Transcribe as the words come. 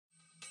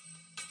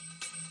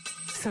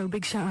So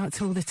big shout out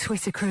to all the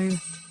Twitter crew.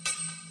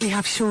 We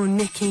have Sean,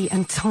 Nikki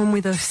and Tom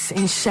with us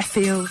in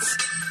Sheffield.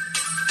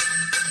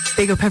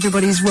 Big up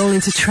everybody who's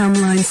rolling to tram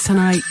lines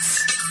tonight.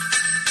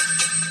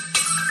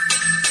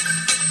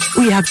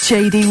 We have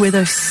JD with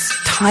us,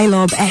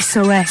 Tylob,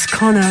 SOS,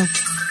 Connor,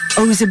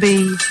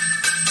 Ozaby,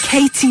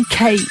 Katie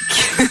Cake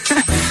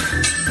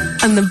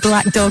and the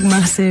Black Dog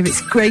Massive.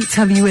 It's great to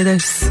have you with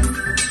us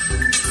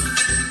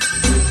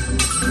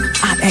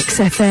at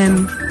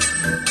XFM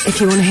if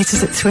you want to hit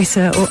us at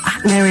Twitter, or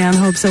at Mary Anne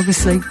Hobbs,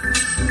 obviously.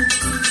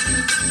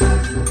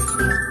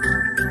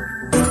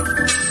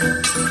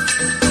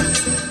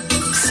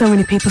 So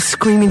many people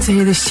screaming to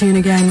hear this tune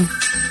again.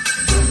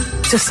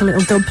 Just a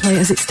little dubplate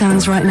as it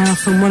stands right now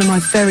from one of my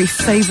very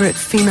favourite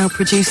female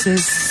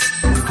producers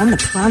on the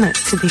planet,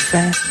 to be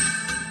fair.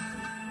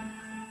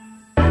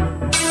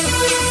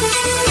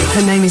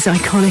 Her name is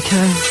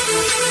Ikonika.